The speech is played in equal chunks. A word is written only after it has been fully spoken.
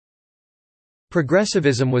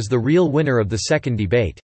Progressivism was the real winner of the second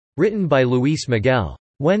debate. Written by Luis Miguel.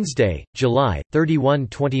 Wednesday, July 31,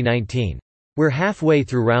 2019. We're halfway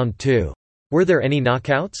through round 2. Were there any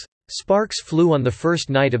knockouts? Sparks flew on the first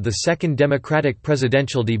night of the second Democratic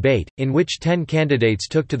presidential debate, in which 10 candidates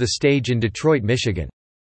took to the stage in Detroit, Michigan.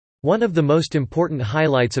 One of the most important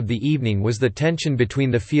highlights of the evening was the tension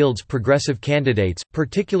between the field's progressive candidates,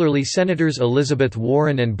 particularly Senators Elizabeth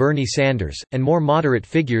Warren and Bernie Sanders, and more moderate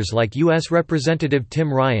figures like U.S. Representative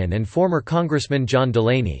Tim Ryan and former Congressman John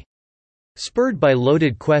Delaney. Spurred by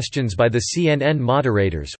loaded questions by the CNN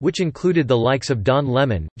moderators, which included the likes of Don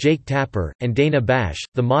Lemon, Jake Tapper, and Dana Bash,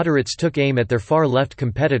 the moderates took aim at their far-left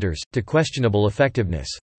competitors, to questionable effectiveness.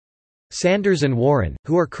 Sanders and Warren,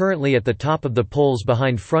 who are currently at the top of the polls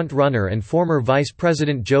behind front-runner and former Vice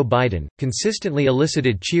President Joe Biden, consistently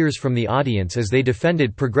elicited cheers from the audience as they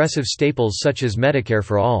defended progressive staples such as Medicare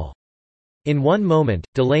for All. In one moment,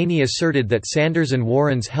 Delaney asserted that Sanders and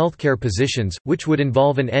Warren's healthcare positions, which would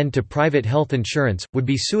involve an end to private health insurance, would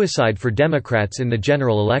be suicide for Democrats in the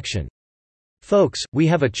general election. "Folks, we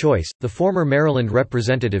have a choice," the former Maryland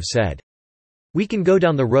representative said. "We can go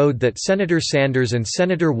down the road that Senator Sanders and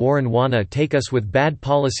Senator Warren wanna take us with bad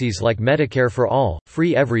policies like Medicare for All,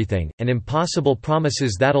 free everything, and impossible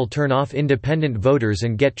promises that'll turn off independent voters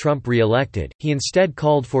and get Trump re-elected." He instead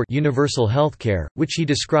called for universal health care, which he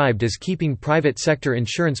described as keeping private sector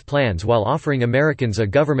insurance plans while offering Americans a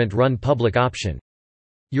government-run public option.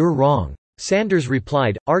 "You're wrong," Sanders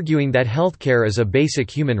replied, arguing that health care is a basic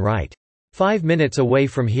human right. "5 minutes away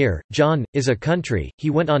from here, John, is a country," he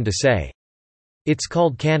went on to say. "It's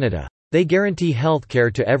called Canada. They guarantee health care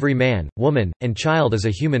to every man, woman, and child as a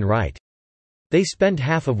human right. They spend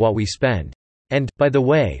half of what we spend. And, by the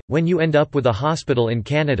way, when you end up with a hospital in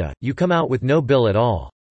Canada, you come out with no bill at all.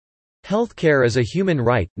 Health care is a human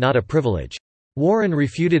right, not a privilege." Warren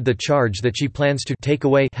refuted the charge that she plans to take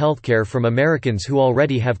away health care from Americans who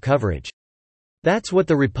already have coverage. "That's what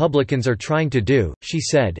the Republicans are trying to do," she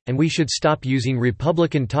said, "and we should stop using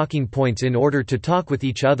Republican talking points in order to talk with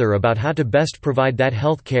each other about how to best provide that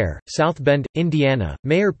health care." South Bend, Indiana,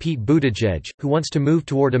 Mayor Pete Buttigieg, who wants to move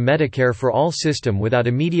toward a Medicare for All system without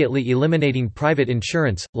immediately eliminating private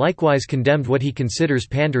insurance, likewise condemned what he considers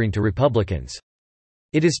pandering to Republicans.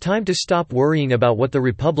 "It is time to stop worrying about what the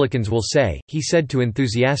Republicans will say," he said to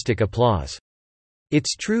enthusiastic applause.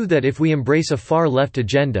 "It's true that if we embrace a far-left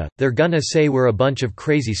agenda, they're gonna say we're a bunch of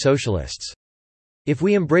crazy socialists. If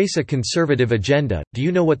we embrace a conservative agenda, do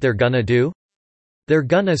you know what they're gonna do? They're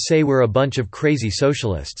gonna say we're a bunch of crazy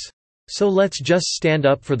socialists. So let's just stand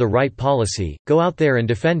up for the right policy, go out there and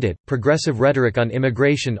defend it." Progressive rhetoric on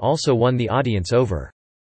immigration also won the audience over.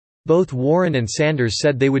 Both Warren and Sanders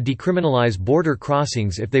said they would decriminalize border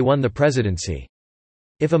crossings if they won the presidency.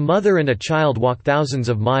 "If a mother and a child walk thousands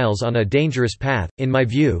of miles on a dangerous path, in my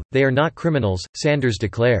view, they are not criminals," Sanders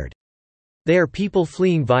declared. "They are people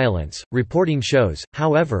fleeing violence." Reporting shows,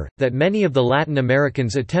 however, that many of the Latin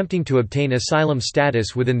Americans attempting to obtain asylum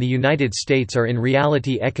status within the United States are in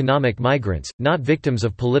reality economic migrants, not victims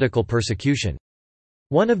of political persecution.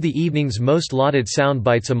 One of the evening's most lauded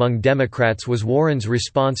soundbites among Democrats was Warren's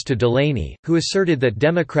response to Delaney, who asserted that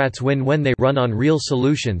Democrats win when they run on real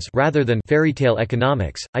solutions rather than fairytale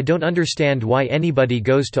economics. "I don't understand why anybody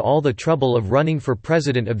goes to all the trouble of running for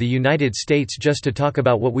President of the United States just to talk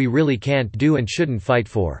about what we really can't do and shouldn't fight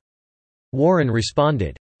for," Warren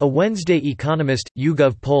responded. A Wednesday Economist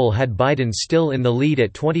YouGov poll had Biden still in the lead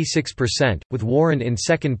at 26%, with Warren in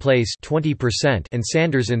second place 20% and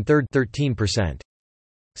Sanders in third 13%.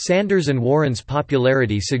 Sanders and Warren's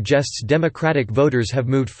popularity suggests Democratic voters have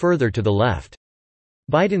moved further to the left.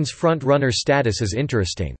 Biden's front-runner status is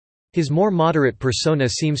interesting. His more moderate persona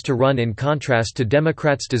seems to run in contrast to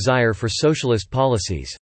Democrats' desire for socialist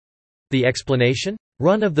policies. The explanation?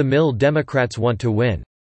 Run-of-the-mill Democrats want to win.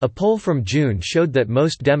 A poll from June showed that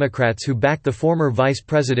most Democrats who back the former vice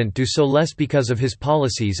president do so less because of his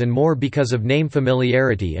policies and more because of name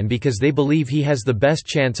familiarity and because they believe he has the best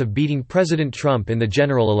chance of beating President Trump in the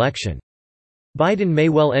general election. Biden may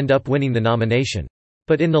well end up winning the nomination.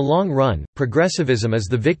 But in the long run, progressivism is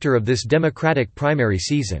the victor of this Democratic primary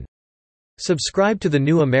season. Subscribe to The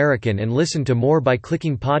New American and listen to more by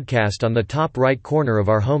clicking podcast on the top right corner of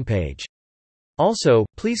our homepage. Also,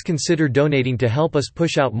 please consider donating to help us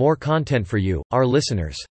push out more content for you, our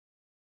listeners.